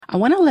I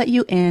want to let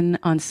you in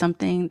on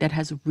something that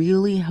has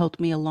really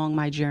helped me along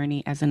my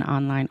journey as an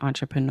online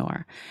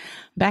entrepreneur.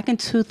 Back in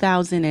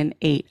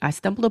 2008, I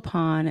stumbled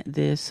upon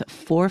this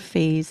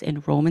 4-phase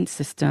enrollment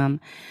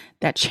system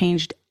that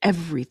changed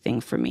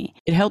everything for me.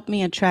 It helped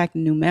me attract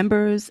new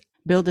members,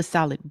 build a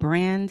solid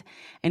brand,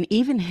 and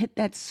even hit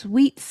that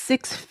sweet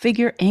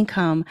 6-figure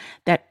income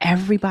that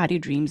everybody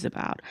dreams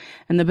about.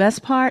 And the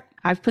best part,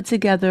 I've put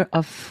together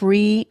a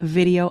free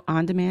video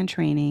on-demand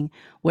training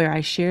where I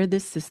share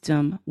this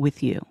system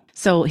with you.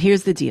 So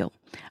here's the deal.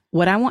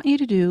 What I want you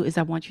to do is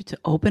I want you to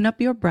open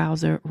up your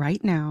browser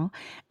right now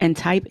and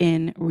type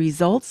in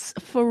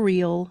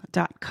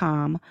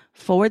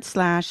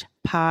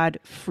resultsforreal.com/pod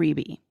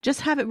freebie.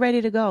 Just have it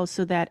ready to go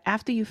so that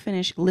after you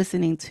finish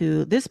listening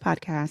to this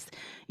podcast,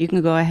 you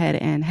can go ahead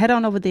and head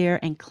on over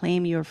there and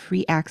claim your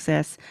free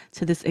access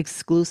to this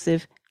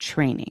exclusive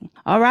training.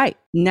 All right.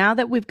 Now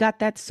that we've got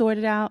that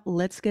sorted out,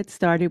 let's get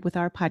started with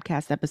our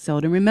podcast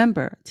episode. And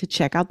remember to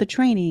check out the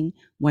training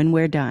when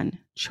we're done.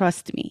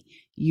 Trust me,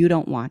 you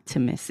don't want to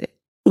miss it.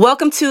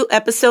 Welcome to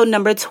episode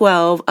number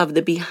 12 of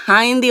the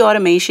Behind the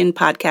Automation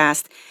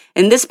podcast.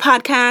 In this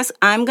podcast,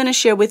 I'm going to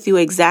share with you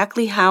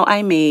exactly how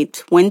I made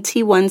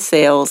 21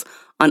 sales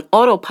on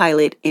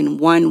autopilot in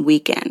one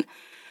weekend.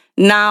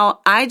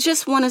 Now, I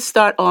just want to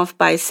start off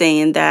by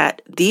saying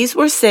that these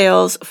were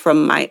sales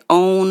from my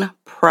own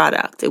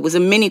product. It was a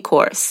mini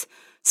course.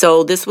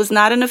 So this was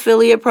not an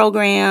affiliate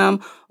program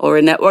or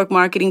a network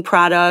marketing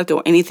product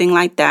or anything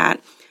like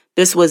that.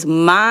 This was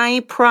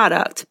my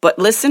product. But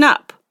listen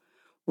up.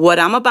 What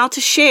I'm about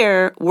to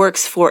share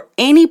works for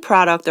any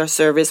product or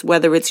service,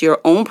 whether it's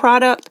your own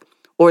product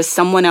or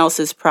someone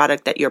else's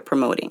product that you're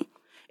promoting.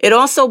 It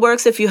also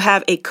works if you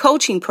have a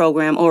coaching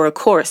program or a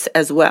course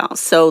as well.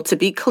 So to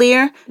be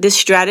clear, this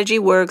strategy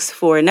works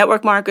for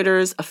network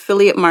marketers,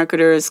 affiliate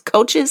marketers,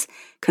 coaches,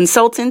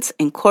 consultants,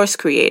 and course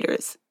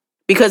creators.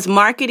 Because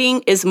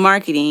marketing is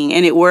marketing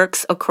and it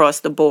works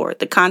across the board.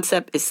 The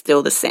concept is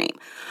still the same.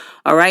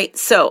 All right.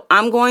 So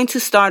I'm going to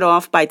start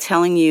off by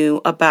telling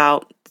you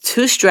about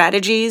 2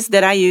 strategies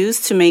that I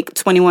use to make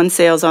 21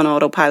 sales on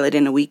autopilot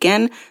in a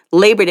weekend,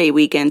 Labor Day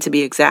weekend to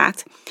be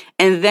exact.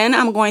 And then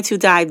I'm going to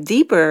dive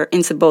deeper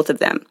into both of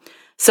them.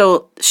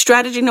 So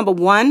strategy number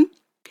 1,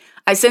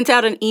 I sent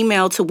out an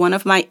email to one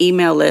of my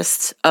email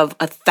lists of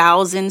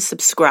 1,000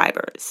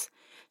 subscribers.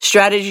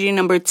 Strategy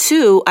number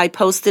 2, I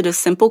posted a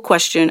simple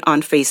question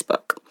on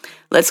Facebook.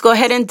 Let's go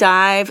ahead and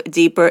dive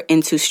deeper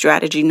into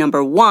strategy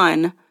number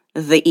 1,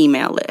 the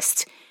email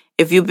list.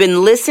 If you've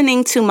been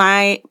listening to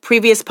my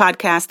previous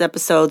podcast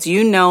episodes,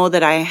 you know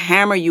that I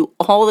hammer you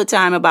all the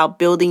time about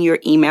building your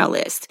email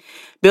list.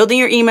 Building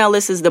your email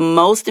list is the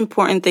most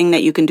important thing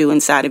that you can do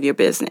inside of your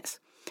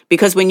business.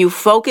 Because when you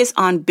focus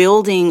on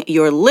building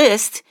your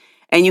list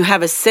and you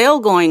have a sale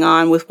going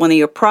on with one of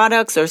your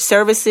products or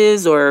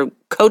services or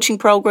coaching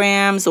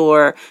programs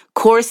or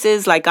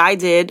courses like I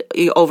did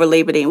over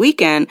Labor Day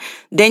weekend,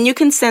 then you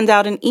can send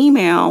out an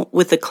email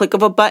with the click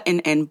of a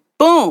button and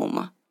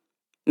boom,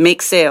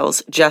 make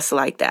sales just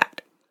like that.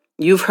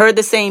 You've heard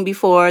the saying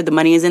before, the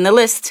money is in the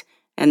list,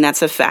 and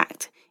that's a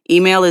fact.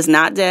 Email is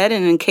not dead,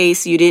 and in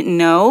case you didn't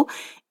know,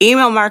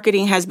 email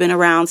marketing has been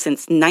around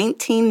since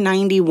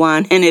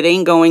 1991, and it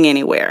ain't going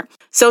anywhere.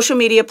 Social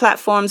media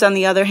platforms, on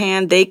the other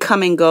hand, they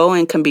come and go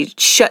and can be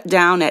shut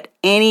down at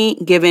any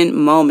given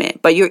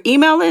moment. But your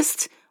email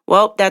list,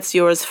 well, that's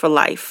yours for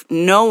life.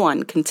 No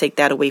one can take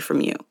that away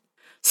from you.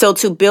 So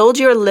to build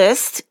your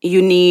list, you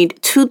need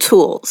 2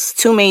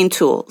 main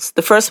tools.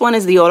 The first one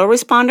is the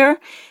autoresponder,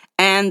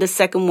 and the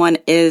second one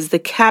is the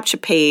capture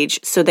page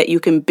so that you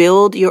can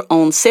build your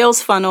own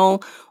sales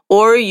funnel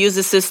or use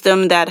a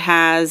system that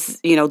has,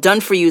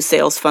 done for you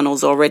sales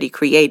funnels already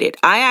created.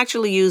 I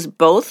actually use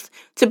both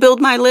to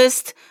build my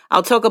list.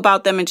 I'll talk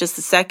about them in just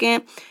a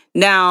second.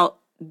 Now,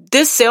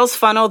 this sales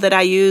funnel that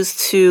I used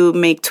to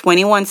make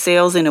 21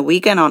 sales in a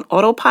weekend on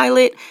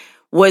autopilot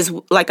was,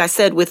 like I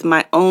said, with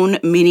my own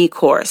mini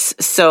course.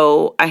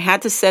 So I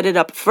had to set it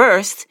up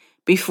first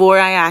before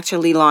I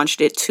actually launched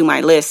it to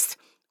my list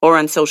or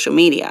on social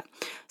media.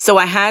 So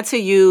I had to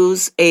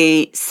use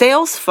a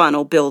sales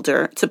funnel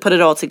builder to put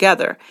it all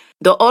together.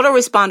 The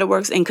autoresponder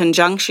works in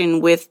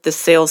conjunction with the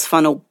sales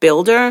funnel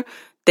builder.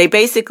 They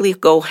basically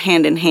go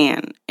hand in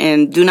hand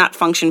and do not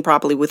function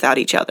properly without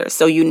each other.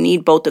 So you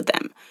need both of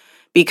them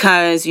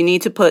because you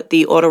need to put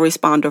the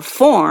autoresponder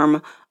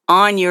form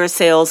on your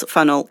sales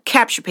funnel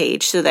capture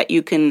page so that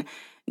you can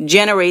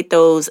generate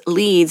those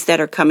leads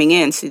that are coming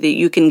in so that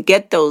you can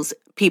get those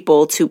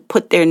people to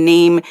put their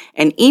name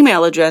and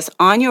email address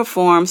on your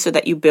form so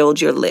that you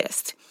build your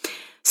list.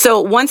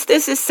 So once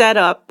this is set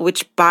up,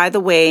 which by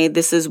the way,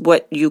 this is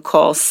what you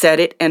call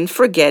set it and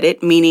forget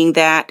it, meaning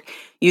that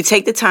you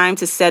take the time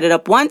to set it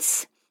up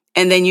once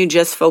and then you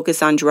just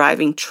focus on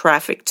driving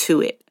traffic to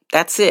it.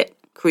 That's it,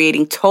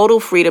 creating total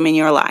freedom in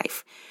your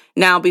life.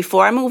 Now,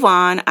 before I move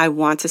on, I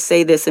want to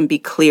say this and be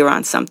clear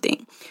on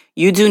something.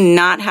 You do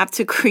not have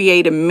to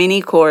create a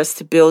mini course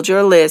to build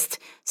your list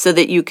so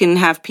that you can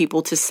have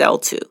people to sell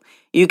to.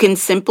 You can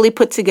simply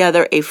put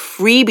together a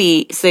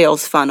freebie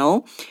sales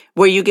funnel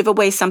where you give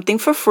away something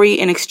for free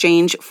in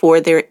exchange for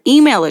their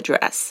email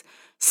address.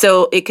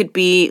 So it could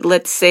be,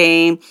 let's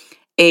say,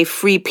 a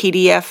free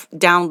PDF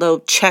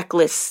download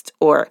checklist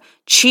or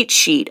cheat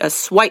sheet, a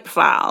swipe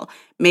file.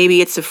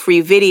 Maybe it's a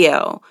free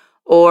video,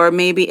 or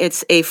maybe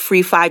it's a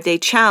free 5-day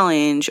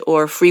challenge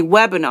or free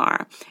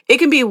webinar. It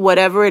can be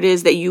whatever it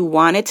is that you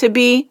want it to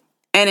be,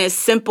 and as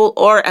simple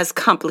or as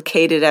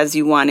complicated as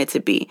you want it to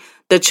be.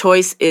 The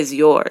choice is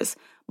yours.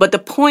 But the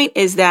point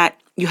is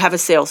that you have a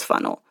sales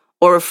funnel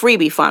or a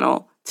freebie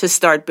funnel to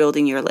start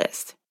building your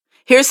list.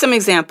 Here's some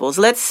examples.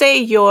 Let's say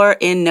you're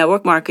in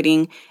network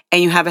marketing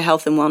and you have a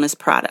health and wellness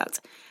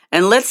product.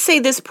 And let's say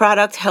this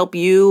product helped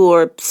you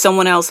or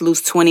someone else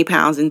lose 20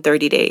 pounds in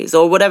 30 days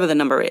or whatever the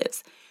number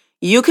is.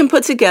 You can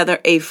put together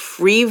a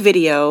free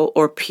video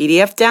or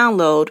PDF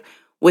download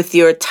with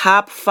your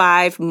top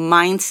 5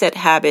 mindset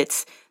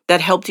habits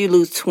that helped you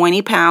lose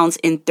 20 pounds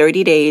in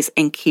 30 days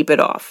and keep it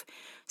off.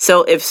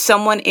 So if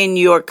someone in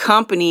your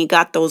company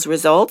got those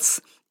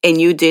results and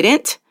you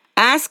didn't,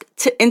 ask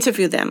to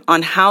interview them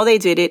on how they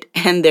did it,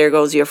 and there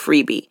goes your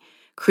freebie.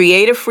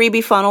 Create a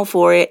freebie funnel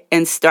for it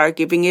and start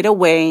giving it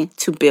away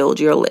to build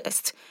your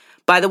list.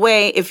 By the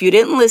way, if you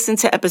didn't listen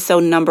to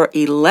episode number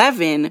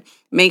 11,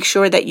 make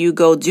sure that you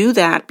go do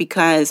that,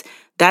 because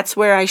that's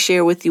where I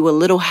share with you a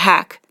little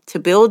hack to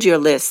build your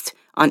list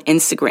on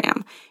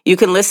Instagram. You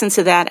can listen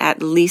to that at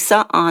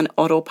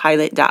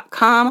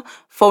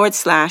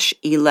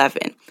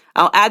lisaaonautopilot.com/11.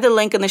 I'll add the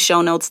link in the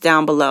show notes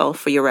down below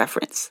for your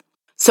reference.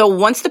 So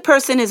once the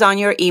person is on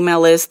your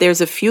email list,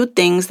 there's a few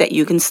things that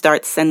you can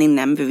start sending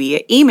them via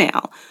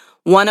email.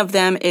 One of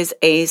them is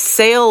a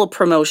sale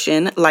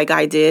promotion like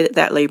I did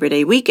that Labor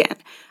Day weekend.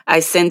 I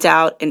sent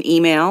out an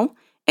email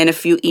and a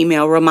few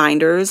email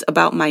reminders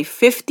about my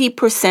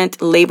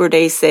 50% Labor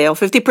Day sale,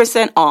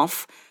 50%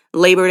 off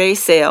Labor Day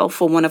sale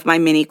for one of my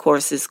mini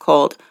courses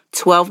called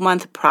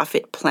 12-Month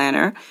Profit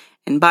Planner.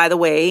 And by the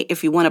way,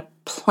 if you want to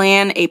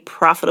plan a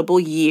profitable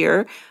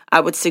year, I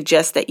would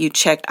suggest that you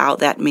check out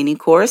that mini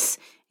course,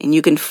 and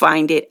you can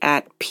find it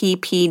at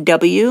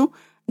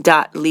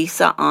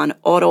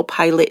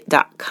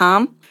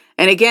ppw.lisaaonautopilot.com.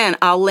 And again,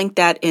 I'll link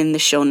that in the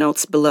show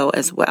notes below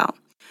as well.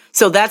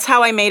 So that's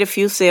how I made a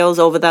few sales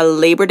over the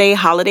Labor Day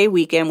holiday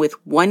weekend with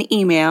one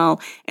email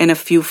and a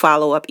few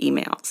follow-up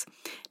emails.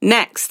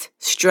 Next,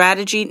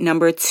 strategy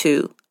number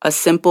 2, a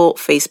simple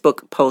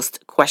Facebook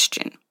post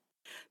question.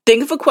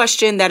 Think of a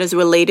question that is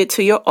related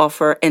to your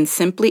offer and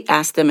simply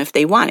ask them if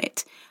they want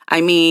it.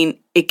 I mean,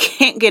 it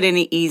can't get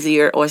any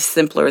easier or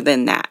simpler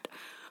than that.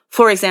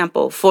 For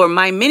example, for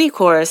my mini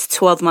course,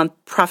 12-Month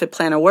Profit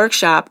Planner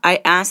Workshop, I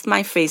asked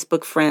my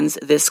Facebook friends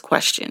this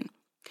question.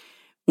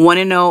 Want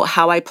to know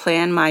how I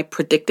plan my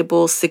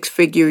predictable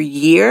 6-figure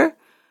year?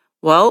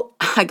 Well,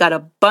 I got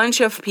a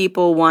bunch of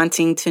people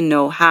wanting to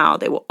know how.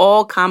 They were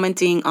all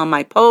commenting on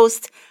my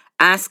post,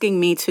 asking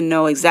me to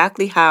know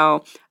exactly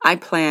how I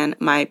plan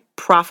my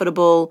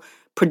profitable,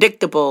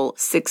 predictable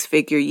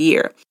 6-figure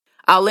year.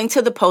 I'll link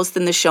to the post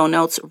in the show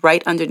notes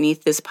right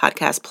underneath this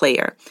podcast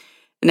player.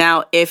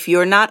 Now, if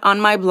you're not on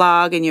my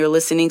blog and you're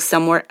listening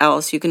somewhere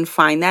else, you can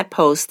find that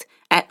post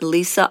at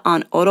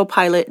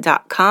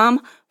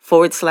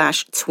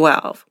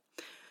lisaaonautopilot.com/12.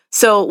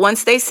 So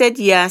once they said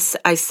yes,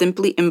 I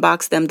simply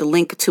inboxed them the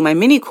link to my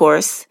mini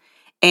course,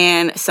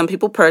 and some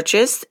people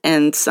purchased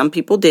and some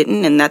people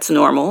didn't, and that's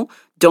normal.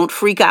 Don't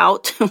freak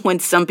out when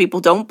some people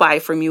don't buy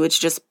from you. It's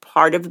just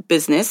part of the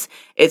business.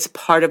 It's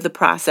part of the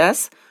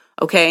process,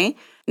 okay?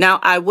 Now,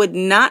 I would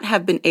not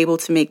have been able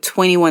to make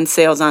 21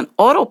 sales on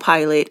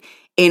autopilot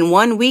in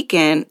one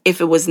weekend if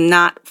it was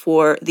not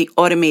for the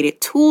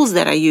automated tools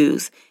that I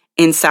use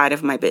inside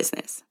of my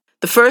business.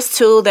 The first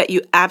tool that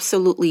you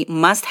absolutely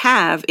must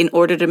have in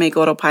order to make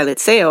autopilot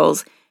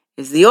sales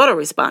is the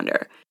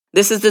autoresponder.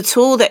 This is the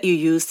tool that you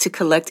use to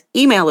collect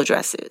email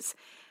addresses.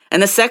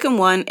 And the second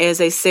one is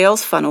a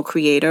sales funnel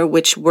creator,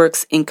 which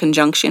works in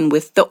conjunction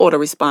with the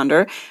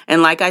autoresponder.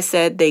 And like I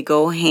said, they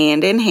go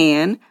hand in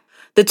hand.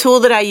 The tool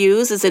that I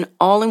use is an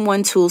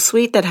all-in-one tool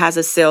suite that has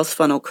a sales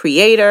funnel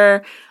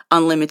creator,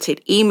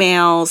 unlimited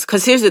emails.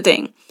 Because here's the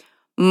thing.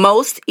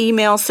 Most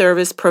email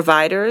service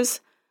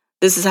providers,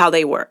 this is how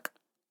they work.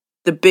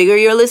 The bigger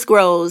your list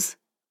grows,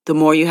 the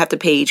more you have to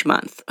pay each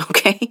month,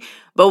 okay?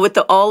 But with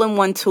the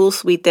all-in-one tool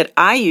suite that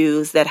I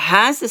use that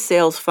has the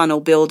sales funnel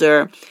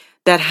builder,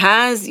 that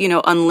has,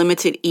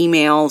 unlimited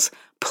emails,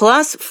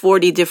 plus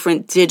 40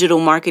 different digital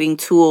marketing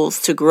tools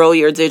to grow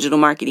your digital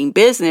marketing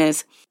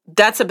business,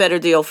 that's a better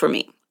deal for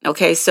me.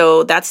 Okay,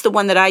 so that's the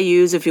one that I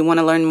use. If you want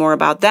to learn more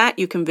about that,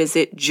 you can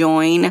visit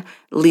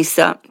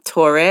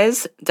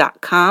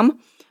joinlisatorres.com.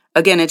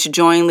 Again, it's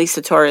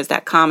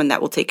joinlisatorres.com, and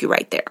that will take you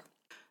right there.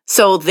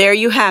 So there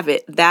you have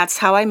it. That's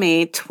how I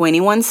made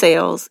 21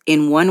 sales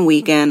in one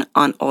weekend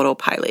on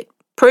autopilot.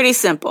 Pretty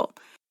simple.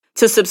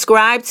 To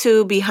subscribe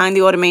to Behind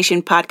the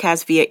Automation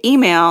podcast via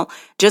email,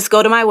 just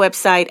go to my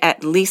website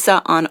at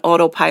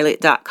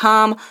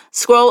lisaaonautopilot.com,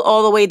 scroll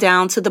all the way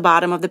down to the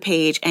bottom of the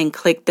page and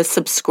click the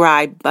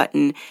subscribe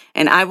button,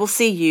 and I will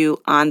see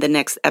you on the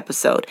next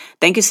episode.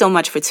 Thank you so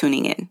much for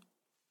tuning in.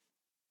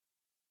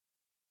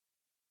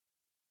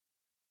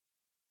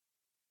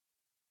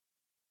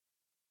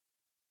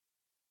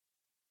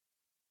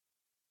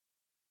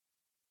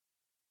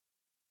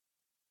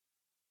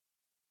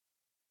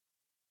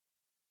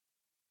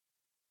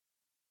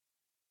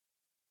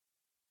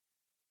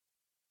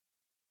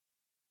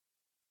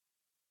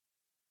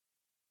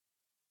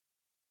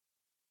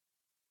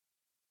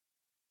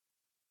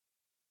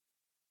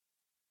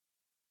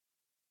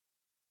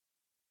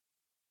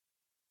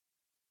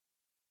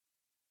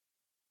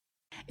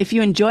 If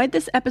you enjoyed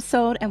this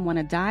episode and want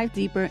to dive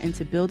deeper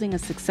into building a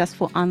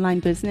successful online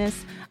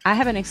business, I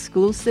have an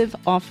exclusive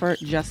offer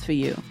just for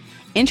you.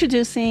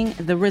 Introducing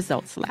the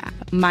Results Lab,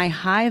 my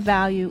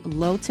high-value,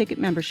 low-ticket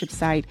membership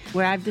site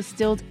where I've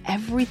distilled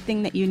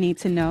everything that you need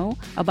to know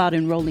about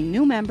enrolling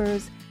new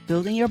members,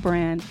 building your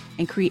brand,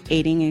 and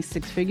creating a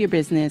six-figure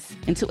business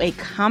into a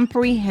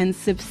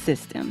comprehensive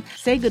system.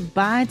 Say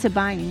goodbye to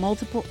buying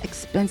multiple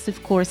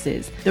expensive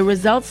courses. The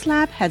Results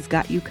Lab has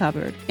got you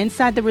covered.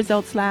 Inside the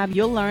Results Lab,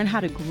 you'll learn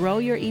how to grow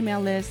your email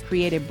list,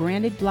 create a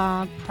branded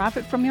blog,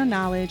 profit from your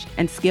knowledge,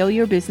 and scale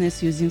your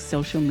business using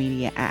social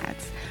media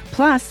ads.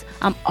 Plus,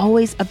 I'm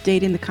always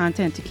updating the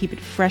content to keep it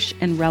fresh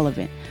and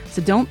relevant.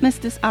 So don't miss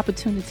this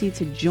opportunity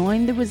to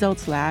join the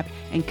Results Lab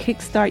and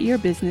kickstart your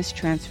business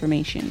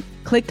transformation.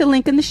 Click the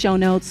link in the show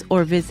notes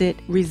or visit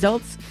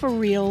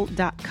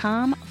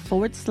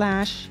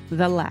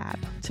resultsforreal.com/the lab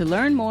to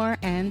learn more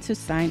and to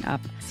sign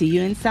up. See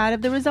you inside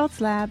of the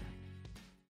Results Lab.